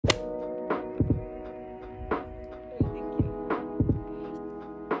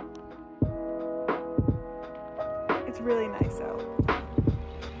really nice out.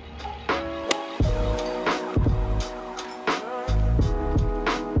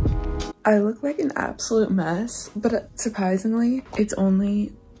 I look like an absolute mess, but surprisingly, it's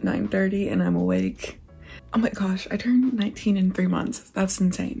only 9:30 and I'm awake. Oh my gosh, I turned 19 in 3 months. That's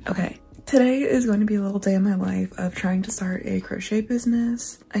insane. Okay. Today is going to be a little day in my life of trying to start a crochet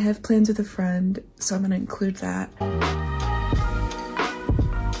business. I have plans with a friend, so I'm going to include that.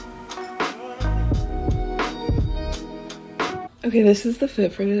 Okay, this is the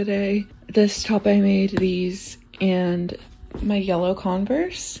fit for today. This top I made, these, and my yellow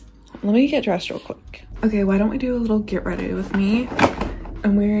Converse. Let me get dressed real quick. Okay, why don't we do a little get ready with me?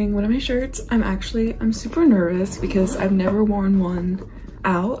 I'm wearing one of my shirts. I'm super nervous because I've never worn one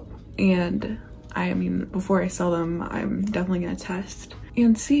out, and I mean, before I sell them, I'm definitely gonna test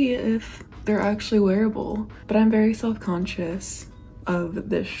and see if they're actually wearable. But I'm very self-conscious of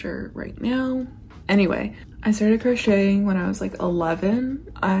this shirt right now. Anyway, I started crocheting when I was like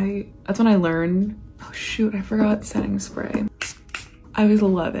 11. That's when I learned, oh shoot, I forgot setting spray. I was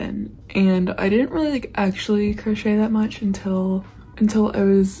 11 and I didn't really like actually crochet that much until I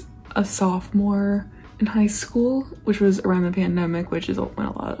was a sophomore in high school, which was around the pandemic, which is when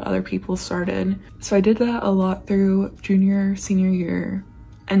a lot of other people started. So I did that a lot through junior, senior year.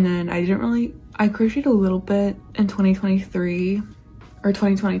 And then I crocheted a little bit in 2023 or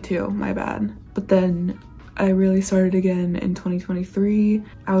 2022, my bad. But then I really started again in 2023.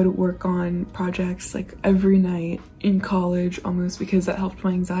 I would work on projects like every night in college almost because that helped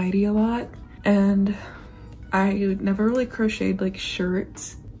my anxiety a lot. And I never really crocheted like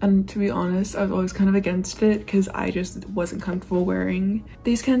shirts. And to be honest, I was always kind of against it because I just wasn't comfortable wearing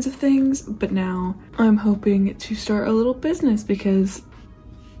these kinds of things. But now I'm hoping to start a little business because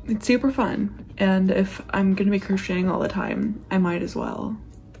it's super fun. And if I'm gonna be crocheting all the time, I might as well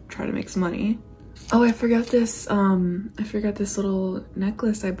try to make some money. Oh, I forgot this little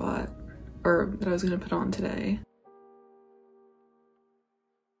necklace I bought, or that I was gonna put on today.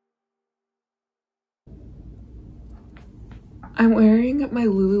 I'm wearing my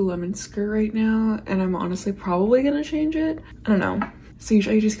Lululemon skirt right now, and I'm honestly probably gonna change it. I don't know. So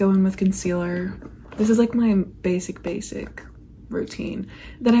usually I just go in with concealer. This is like my basic routine.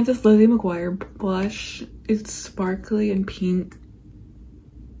 Then I have this Lizzie McGuire blush. It's sparkly and pink.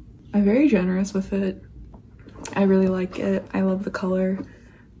 I'm very generous with it. I really like it. I love the color.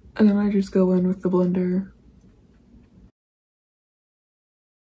 And then I just go in with the blender.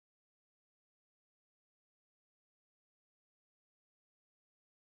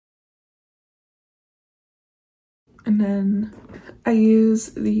 And then I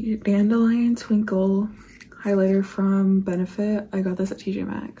use the Dandelion Twinkle highlighter from Benefit. I got this at TJ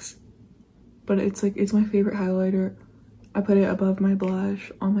Maxx. But it's my favorite highlighter. I put it above my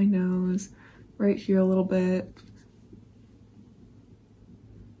blush, on my nose, right here a little bit.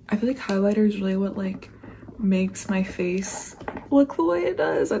 I feel like highlighter is really what like makes my face look the way it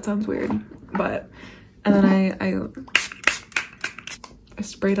does. That sounds weird, but, and then I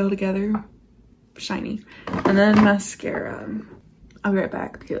spray it all together, shiny. And then mascara. I'll be right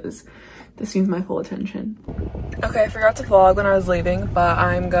back because this needs my full attention. Okay, I forgot to vlog when I was leaving, but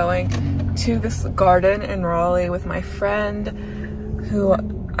I'm going to this garden in Raleigh with my friend who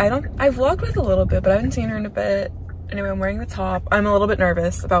I vlogged with a little bit, but I haven't seen her in a bit. Anyway, I'm wearing the top. I'm a little bit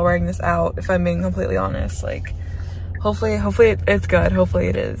nervous about wearing this out, if I'm being completely honest. Like, hopefully it's good. Hopefully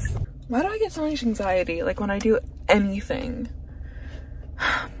it is. Why do I get so much anxiety, like, when I do anything?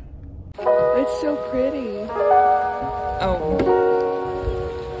 It's so pretty. Oh.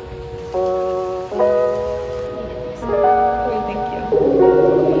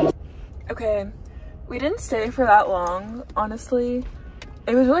 Okay, we didn't stay for that long, honestly.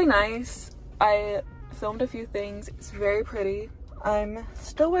 It was really nice. I filmed a few things. It's very pretty. I'm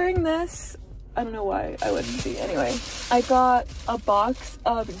still wearing this. I don't know why I wouldn't be. Anyway, I got a box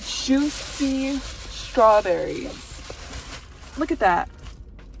of juicy strawberries. Look at that.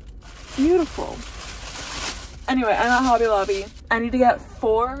 Beautiful. Anyway, I'm at Hobby Lobby. I need to get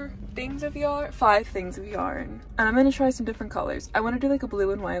 5 things of yarn, and I'm gonna try some different colors. I want to do like a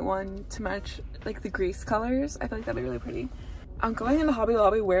blue and white one to match like the grease colors. I feel like that'd be really pretty. I'm going into Hobby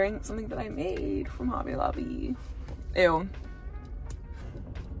Lobby wearing something that I made from Hobby Lobby. Ew.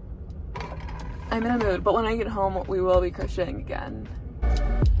 I'm in a mood, but when I get home we will be crocheting again.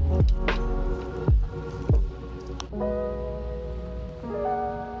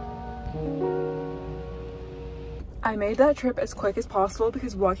 I made that trip as quick as possible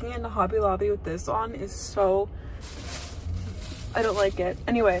because walking into Hobby Lobby with this on is so... I don't like it.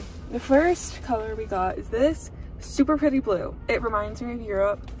 Anyway, the first color we got is this super pretty blue. It reminds me of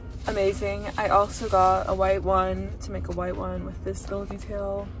Europe. amazing. I also got a white one to make a white one with this little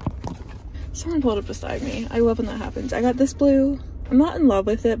detail. Someone pulled up beside me. I love when that happens. I got this blue. I'm not in love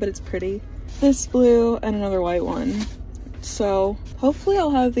with it, but it's pretty. This blue and another white one. So hopefully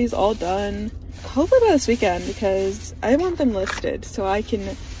I'll have these all done hopefully by this weekend, because I want them listed so I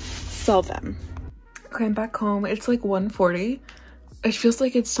can sell them. Okay, I'm back home. It's like 1:40. It feels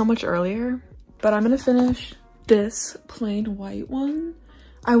like it's so much earlier, but I'm gonna finish this plain white one.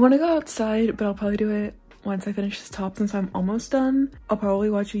 I want to go outside, but I'll probably do it once I finish this top since I'm almost done. I'll probably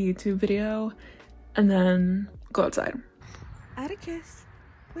watch a YouTube video and then go outside. Atticus,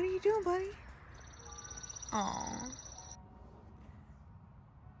 what are you doing, buddy? Aww.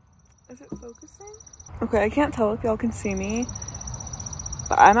 Is it focusing? Okay, I can't tell if y'all can see me,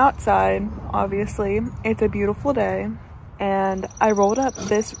 but I'm outside, obviously. It's a beautiful day, and I rolled up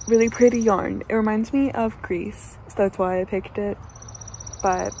this really pretty yarn. It reminds me of Grease, so that's why I picked it.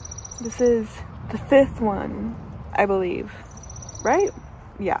 But this is the 5th one, I believe, right?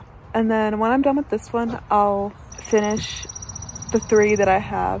 Yeah. And then when I'm done with this one, I'll finish the 3 that I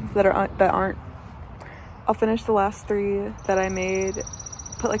have that aren't. I'll finish the last 3 that I made,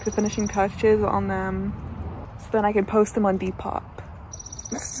 put like the finishing touches on them, so then I can post them on Depop.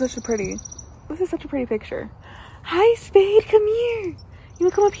 This is such a pretty picture. Hi Spade, come here. You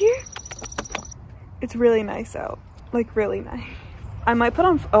wanna come up here? It's really nice out, like really nice. I might put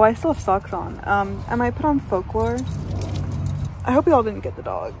on, oh, I still have socks on. I might put on Folklore. I hope y'all didn't get the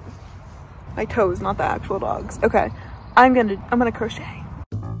dogs. My toes, not the actual dogs. Okay, I'm gonna crochet.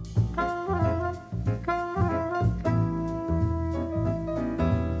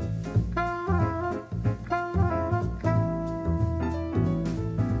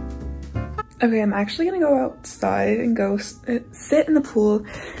 Okay, I'm actually gonna go outside and go sit in the pool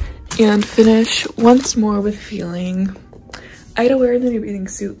and finish once more with feeling. I gotta wear the new bathing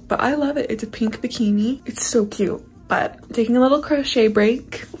suit, but I love it. It's a pink bikini. It's so cute, but taking a little crochet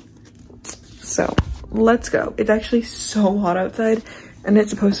break. So let's go. It's actually so hot outside and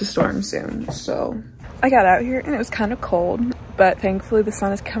it's supposed to storm soon. So I got out here and it was kind of cold, but thankfully the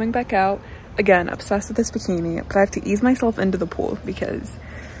sun is coming back out. Again, obsessed with this bikini, but I have to ease myself into the pool because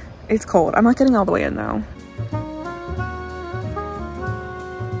it's cold. I'm not getting all the way in though.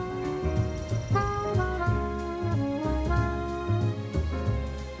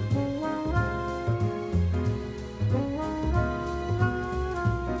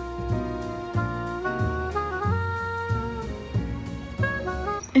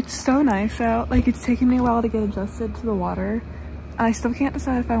 It's so nice out. Like, it's taken me a while to get adjusted to the water, and I still can't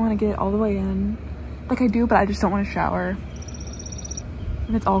decide if I want to get all the way in. Like, I do, but I just don't want to shower.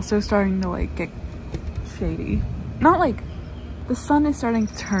 And it's also starting to like get shady. Not like, the sun is starting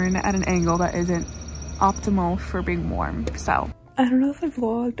to turn at an angle that isn't optimal for being warm. So I don't know if I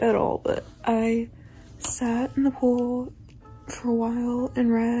vlogged at all, but I sat in the pool for a while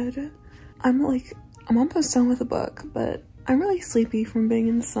and read. I'm almost done with the book, but I'm really sleepy from being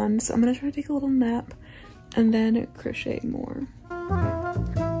in the sun, so I'm gonna try to take a little nap and then crochet more.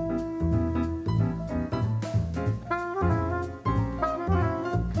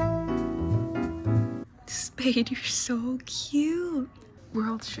 Spade, you're so cute.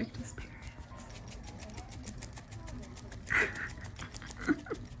 World's strictest parent.